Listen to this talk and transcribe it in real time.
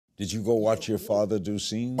Did you go watch your father do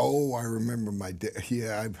scenes? Oh, I remember my dad.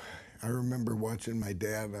 Yeah, I remember watching my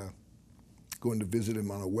dad going to visit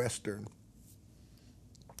him on a Western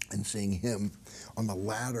and seeing him on the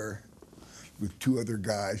ladder with two other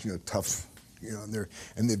guys, you know, tough, you know,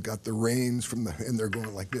 and they've got the reins from and they're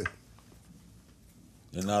going like this.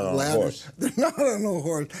 They're not on a horse. They're not on a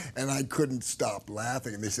horse, and I couldn't stop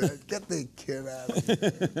laughing. And they said, "Get the kid out of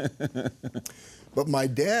here." But my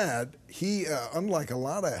dad, he, unlike a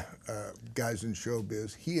lot of guys in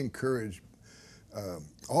showbiz, he encouraged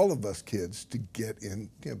all of us kids to get in,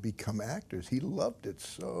 you know, become actors. He loved it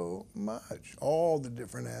so much, all the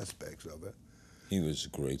different aspects of it. He was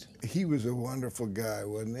great. He was a wonderful guy,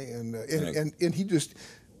 wasn't he? And he just,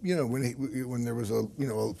 you know, when there was a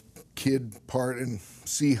kid part in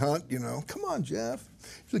Sea Hunt, you know, come on, Jeff,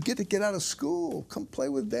 you get to get out of school, come play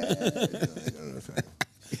with Dad.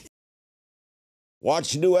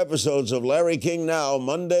 Watch new episodes of Larry King Now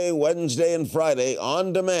Monday, Wednesday, and Friday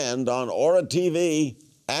on demand on Aura TV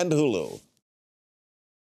and Hulu.